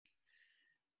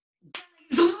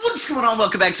going on?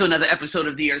 Welcome back to another episode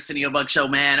of the Arsenio Buck Show,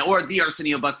 man, or the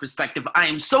Arsenio Buck Perspective. I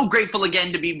am so grateful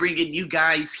again to be bringing you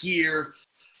guys here.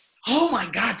 Oh my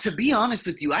God, to be honest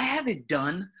with you, I haven't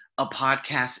done a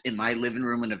podcast in my living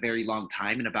room in a very long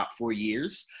time, in about 4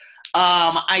 years.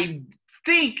 I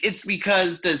think it's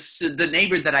because the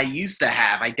neighbor that I used to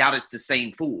have, I doubt it's the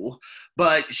same fool,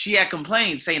 but she had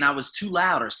complained saying I was too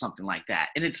loud or something like that.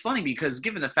 And it's funny because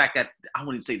given the fact that, I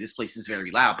wouldn't say this place is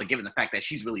very loud, but given the fact that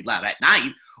she's really loud at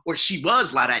night, or she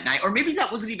was loud at night, or maybe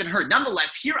that wasn't even her.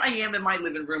 Nonetheless, here I am in my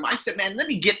living room. I said, man, let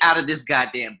me get out of this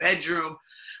goddamn bedroom.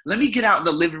 Let me get out in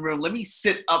the living room. Let me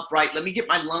sit upright. Let me get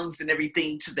my lungs and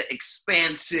everything to the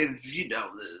expansive,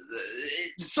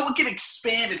 so it can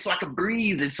expand and so I can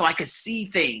breathe and so I can see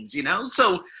things,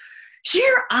 So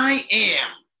here I am.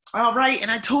 All right. And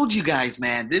I told you guys,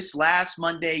 man, this last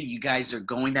Monday, you guys are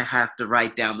going to have to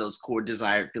write down those core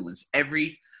desired feelings,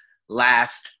 every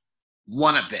last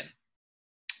one of them.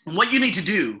 And what you need to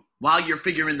do while you're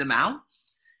figuring them out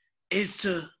is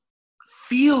to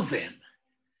feel them.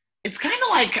 It's kind of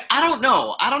like, I don't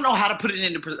know how to put it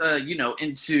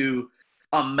into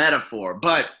a metaphor,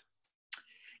 but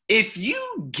if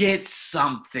you get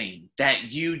something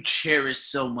that you cherish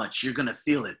so much, you're going to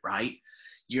feel it, right?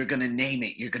 You're going to name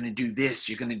it. You're going to do this.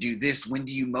 You're going to do this. When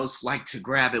do you most like to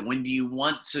grab it? When do you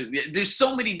want to? There's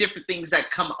so many different things that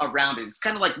come around it. It's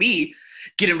kind of like me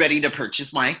getting ready to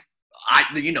purchase the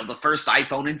first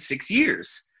iPhone in 6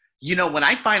 years. When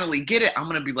I finally get it, I'm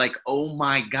going to be like, oh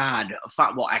my God.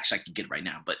 Well, actually, I can get it right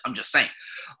now, but I'm just saying.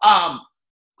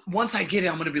 Once I get it,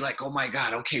 I'm going to be like, oh my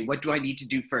God, okay, what do I need to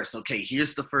do first? Okay,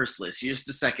 here's the first list. Here's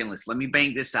the second list. Let me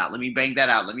bang this out. Let me bang that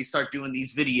out. Let me start doing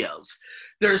these videos.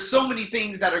 There are so many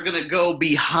things that are going to go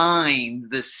behind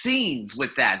the scenes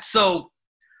with that. So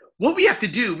what we have to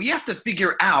do, we have to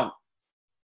figure out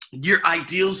your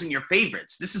ideals and your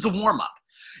favorites. This is a warm-up.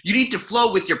 You need to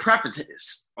flow with your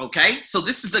preferences, okay? So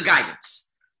this is the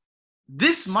guidance.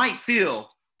 This might feel,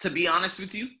 to be honest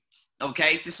with you,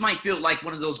 okay, this might feel like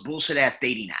one of those bullshit-ass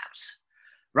dating apps,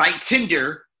 right?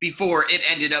 Tinder, before it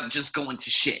ended up just going to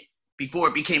shit, before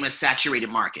it became a saturated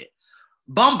market.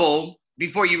 Bumble,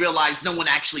 before you realize no one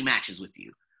actually matches with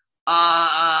you.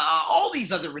 All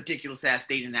these other ridiculous-ass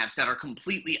dating apps that are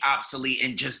completely obsolete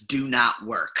and just do not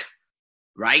work,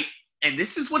 right? And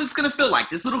this is what it's going to feel like,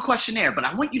 this little questionnaire, but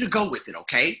I want you to go with it,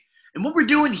 okay? And what we're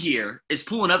doing here is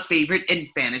pulling up favorite and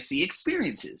fantasy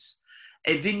experiences.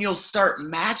 And then you'll start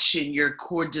matching your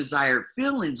core desired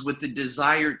feelings with the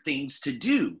desired things to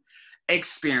do.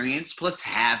 Experience plus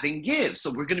have and give.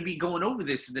 So we're going to be going over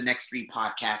this in the next 3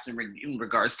 podcasts in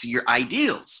regards to your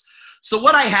ideals. So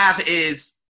what I have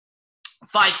is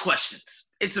 5 questions.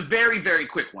 It's a very, very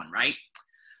quick one, right?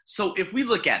 So if we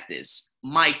look at this,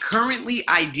 my currently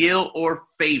ideal or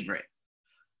favorite.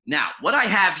 Now, what I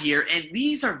have here, and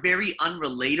these are very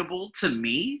unrelatable to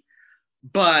me,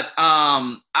 but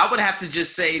I would have to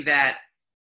just say that,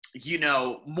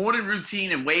 morning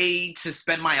routine and way to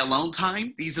spend my alone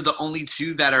time, these are the only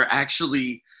 2 that are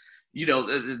actually,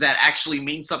 that actually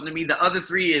mean something to me. The other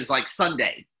 3 is like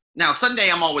Sunday. Now, Sunday,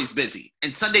 I'm always busy,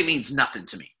 and Sunday means nothing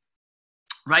to me,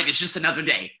 right? It's just another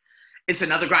day. It's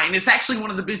another grind. And it's actually one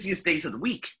of the busiest days of the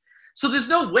week. So there's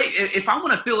no way, if I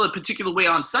want to feel a particular way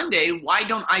on Sunday, why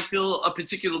don't I feel a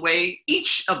particular way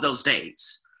each of those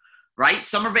days? Right?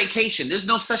 Summer vacation. There's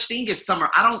no such thing as summer.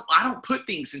 I don't put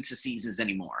things into seasons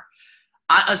anymore.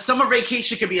 A summer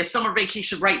vacation could be a summer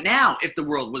vacation right now if the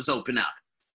world was open up.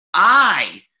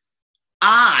 I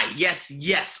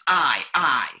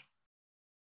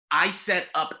set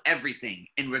up everything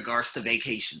in regards to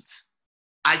vacations.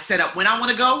 I set up when I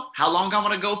want to go, how long I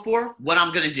want to go for, what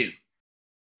I'm going to do.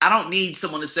 I don't need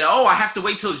someone to say, oh, I have to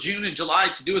wait till June and July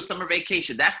to do a summer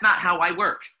vacation. That's not how I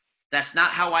work. That's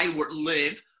not how I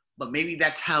live. But maybe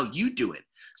that's how you do it.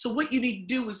 So what you need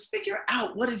to do is figure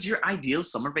out what is your ideal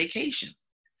summer vacation.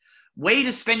 Way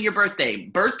to spend your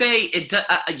birthday.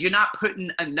 You're not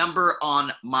putting a number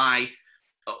on my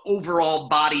overall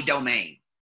body domain.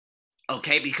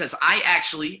 Okay? Because I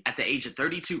actually, at the age of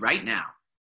 32 right now,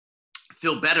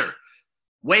 feel better.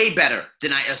 Way better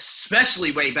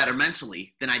especially way better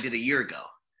mentally than I did a year ago.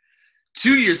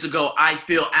 2 years ago, I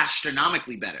feel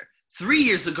astronomically better. 3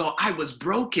 years ago, I was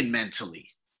broken mentally.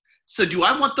 So do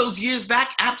I want those years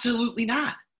back? Absolutely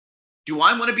not. Do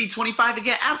I want to be 25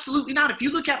 again? Absolutely not. If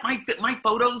you look at my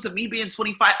photos of me being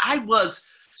 25, I was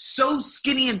so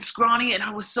skinny and scrawny and I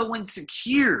was so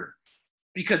insecure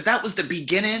because that was the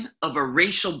beginning of a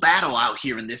racial battle out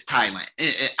here in this country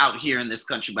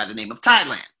by the name of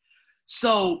Thailand.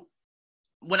 So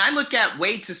when I look at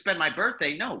way to spend my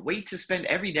birthday, no, way to spend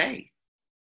every day.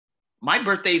 My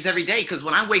birthday is every day because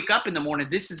when I wake up in the morning,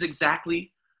 this is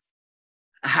exactly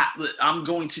I'm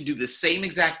going to do the same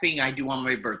exact thing I do on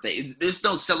my birthday. There's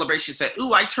no celebration said,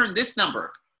 ooh, I turned this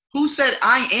number. Who said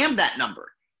I am that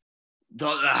number?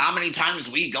 How many times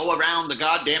we go around the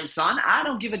goddamn sun? I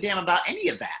don't give a damn about any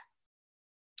of that.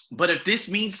 But if this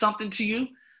means something to you,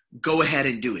 go ahead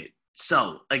and do it.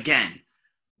 So again,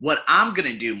 what I'm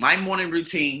going to do, my morning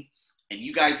routine, and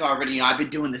you guys already know, I've been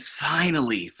doing this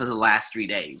finally for the last 3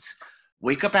 days.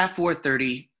 Wake up at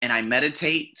 4:30 and I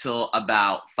meditate till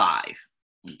about 5.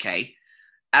 Okay.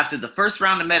 After the first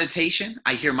round of meditation,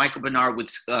 I hear Michael Bernard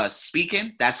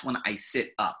speaking. That's when I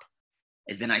sit up.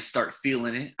 And then I start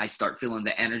feeling it. I start feeling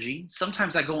the energy.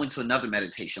 Sometimes I go into another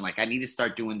meditation. Like I need to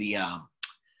start doing the,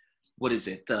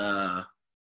 the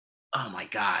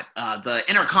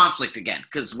inner conflict again.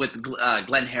 Because with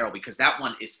Glenn Harrell, because that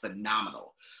one is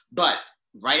phenomenal. But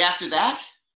right after that,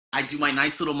 I do my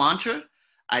nice little mantra.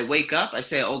 I wake up. I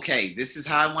say, okay, this is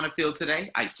how I want to feel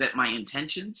today. I set my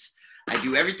intentions. I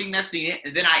do everything that's needed.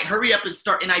 And then I hurry up and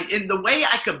start. And the way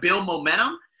I could build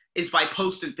momentum is by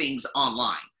posting things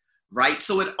online. Right?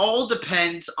 So it all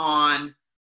depends on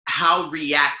how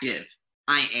reactive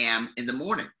I am in the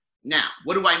morning. Now,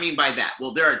 what do I mean by that?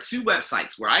 Well, there are 2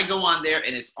 websites where I go on there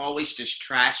and it's always just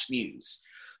trash news.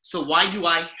 So why do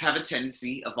I have a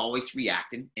tendency of always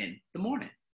reacting in the morning?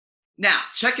 Now,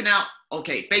 checking out,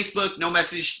 okay, Facebook, no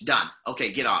message, done.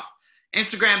 Okay, get off.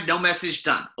 Instagram, no message,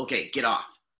 done. Okay, get off.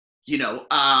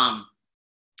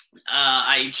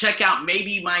 I check out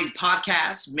maybe my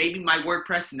podcast, maybe my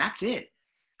WordPress, and that's it.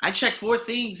 I check 4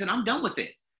 things and I'm done with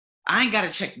it. I ain't got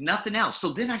to check nothing else. So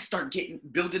then I start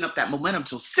building up that momentum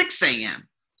till 6 a.m.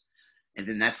 And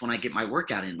then that's when I get my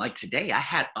workout in. Like today, I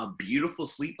had a beautiful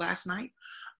sleep last night.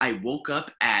 I woke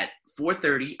up at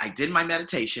 4:30. I did my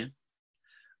meditation.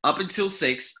 Up until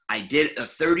 6, I did a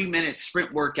 30-minute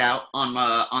sprint workout on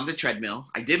the treadmill.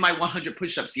 I did my 100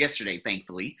 push-ups yesterday,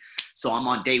 thankfully. So I'm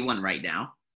on day 1 right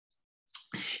now.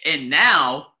 And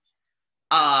now,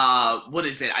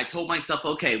 I told myself,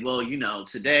 okay, well,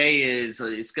 today it's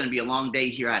going to be a long day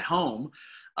here at home.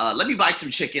 Let me buy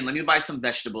some chicken. Let me buy some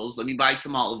vegetables. Let me buy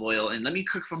some olive oil and let me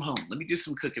cook from home. Let me do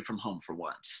some cooking from home for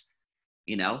once.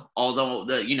 Although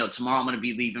tomorrow I'm going to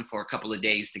be leaving for a couple of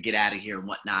days to get out of here and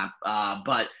whatnot.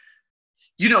 But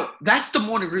that's the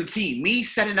morning routine. Me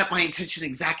setting up my intention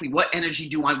exactly what energy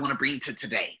do I want to bring to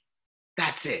today.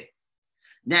 That's it.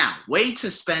 Now, way to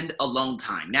spend alone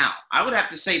time. Now, I would have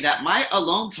to say that my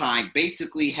alone time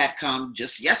basically had come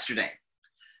just yesterday.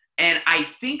 And I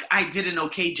think I did an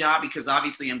okay job because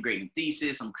obviously I'm grading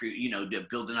thesis. I'm,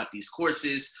 building up these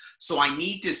courses. So I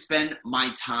need to spend my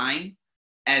time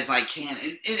as I can.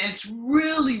 And it's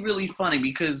really, really funny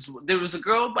because there was a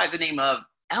girl by the name of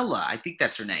Ella. I think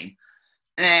that's her name.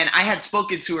 And I had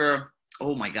spoken to her.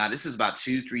 Oh my God, this is about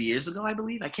 2-3 years ago, I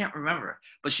believe. I can't remember.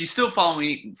 But she's still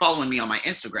following me on my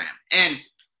Instagram. And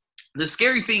the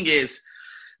scary thing is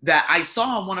that I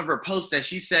saw on one of her posts that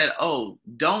she said, oh,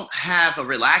 don't have a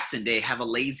relaxing day, have a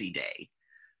lazy day.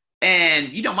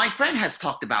 And, my friend has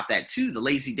talked about that too, the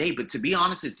lazy day. But to be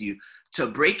honest with you, to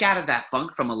break out of that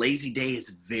funk from a lazy day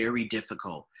is very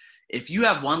difficult. If you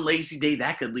have one lazy day,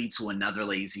 that could lead to another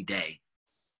lazy day.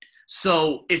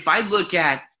 So if I look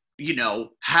at,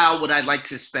 how would I like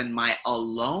to spend my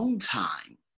alone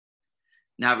time?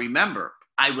 Now, remember,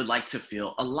 I would like to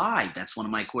feel alive. That's one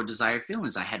of my core desired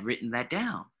feelings. I had written that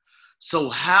down. So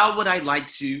how would I like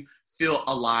to feel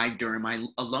alive during my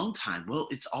alone time? Well,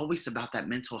 it's always about that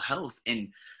mental health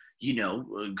and,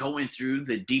 going through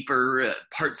the deeper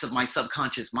parts of my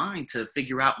subconscious mind to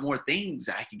figure out more things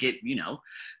that I could get,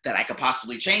 that I could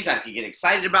possibly change, that I could get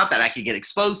excited about, that I could get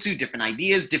exposed to, different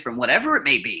ideas, different whatever it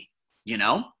may be,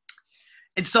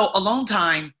 And so alone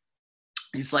time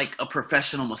is like a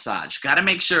professional massage. Got to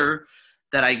make sure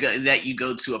that you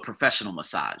go to a professional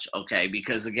massage, okay?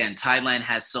 Because again, Thailand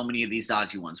has so many of these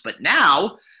dodgy ones. But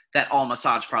now that all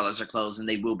massage parlors are closed and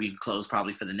they will be closed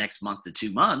probably for the next month to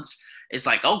 2 months, it's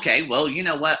like, okay, well, you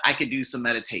know what? I could do some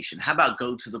meditation. How about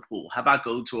go to the pool? How about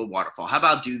go to a waterfall? How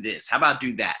about do this? How about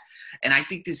do that? And I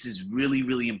think this is really,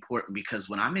 really important because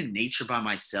when I'm in nature by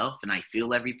myself and I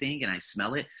feel everything and I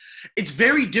smell it, it's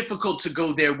very difficult to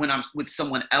go there when I'm with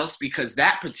someone else because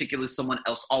that particular someone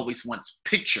else always wants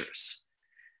pictures.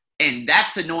 And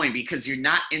that's annoying because you're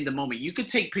not in the moment. You could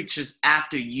take pictures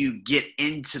after you get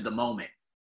into the moment,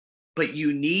 but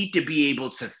you need to be able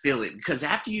to feel it because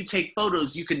after you take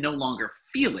photos, you can no longer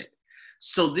feel it.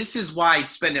 So this is why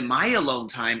spending my alone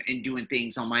time and doing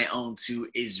things on my own too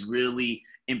is really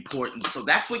important. So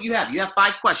that's what you have. You have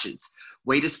 5 questions.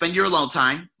 Way to spend your alone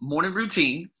time, morning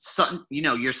routine,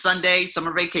 your Sunday,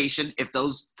 summer vacation, if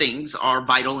those things are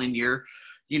vital in your,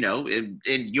 in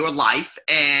your life,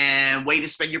 and way to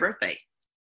spend your birthday.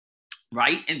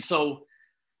 right? And so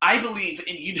I believe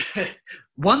in you.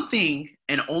 One thing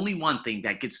and only one thing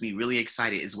that gets me really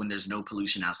excited is when there's no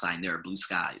pollution outside and there are blue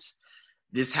skies.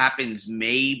 This happens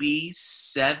maybe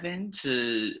 7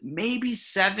 to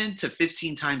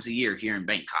 15 times a year here in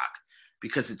Bangkok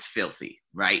because it's filthy,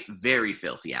 right? Very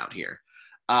filthy out here.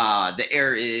 The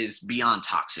air is beyond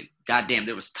toxic. Goddamn,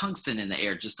 there was tungsten in the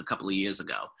air just a couple of years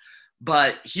ago.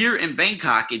 But here in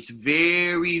Bangkok, it's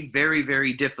very, very,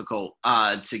 very difficult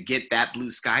to get that blue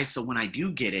sky. So when I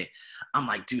do get it, I'm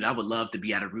like, dude, I would love to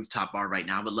be at a rooftop bar right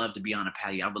now. I would love to be on a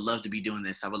patio. I would love to be doing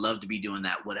this. I would love to be doing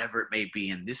that, whatever it may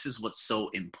be. And this is what's so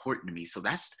important to me. So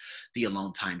that's the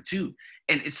alone time too.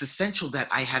 And it's essential that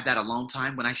I have that alone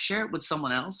time. When I share it with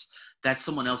someone else, that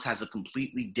someone else has a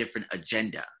completely different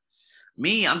agenda.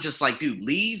 Me, I'm just like, dude,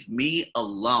 leave me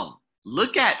alone.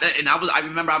 Look at, and I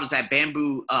remember I was at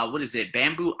Bamboo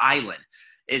Island.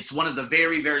 It's one of the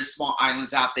very, very small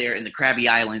islands out there in the Krabi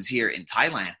Islands here in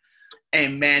Thailand.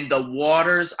 And man, the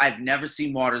waters, I've never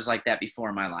seen waters like that before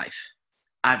in my life.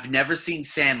 I've never seen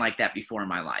sand like that before in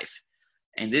my life.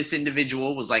 And this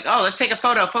individual was like, oh, let's take a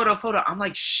photo. I'm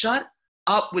like, shut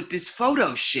up with this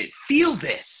photo shit. Feel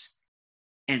this.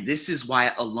 And this is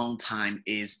why alone time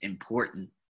is important.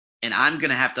 And I'm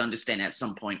going to have to understand at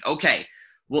some point, okay,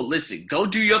 well, listen, go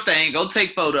do your thing. Go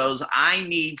take photos. I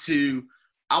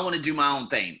want to do my own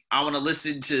thing. I want to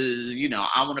listen to,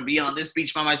 I want to be on this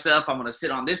beach by myself. I want to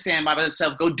sit on this sand by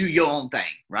myself. Go do your own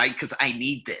thing, right? Because I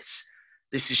need this.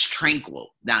 This is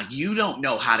tranquil. Now, you don't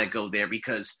know how to go there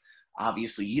because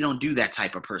obviously you don't do that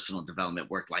type of personal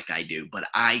development work like I do, but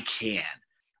I can.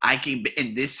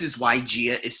 And this is why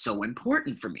Gia is so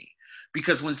important for me.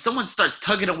 Because when someone starts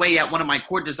tugging away at one of my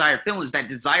core desire feelings, that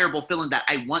desirable feeling that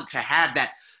I want to have,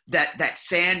 that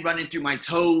sand running through my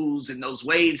toes and those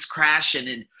waves crashing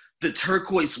and the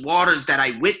turquoise waters that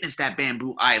I witnessed at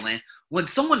Bamboo Island, when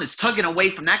someone is tugging away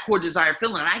from that core desire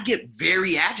feeling, and I get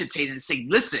very agitated and say,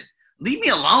 listen, leave me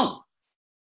alone.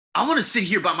 I want to sit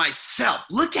here by myself.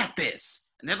 Look at this.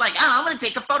 And they're like, I'm going to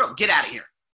take a photo. Get out of here.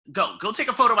 Go take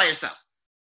a photo by yourself.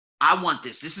 I want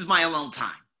this. This is my alone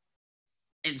time.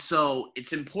 And so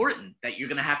it's important that you're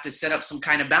going to have to set up some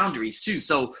kind of boundaries too.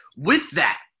 So with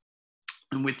that,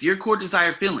 and with your core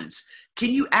desire feelings,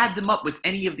 can you add them up with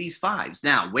any of these fives?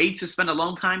 Now, ways to spend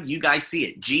alone time, you guys see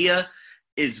it. Gia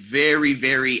is very,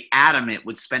 very adamant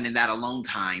with spending that alone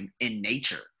time in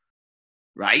nature,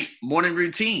 right? Morning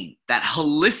routine, that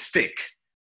holistic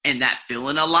and that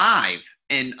feeling alive.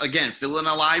 And again, feeling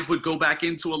alive would go back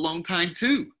into alone time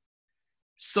too.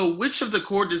 So which of the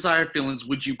core desire feelings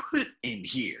would you put in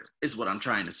here is what I'm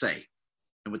trying to say.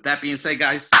 And with that being said,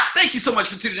 guys, thank you so much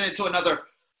for tuning in to another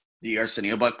The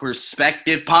Arsenio Buck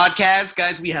Perspective podcast.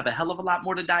 Guys, we have a hell of a lot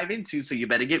more to dive into, so you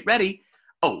better get ready.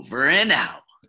 Over and out.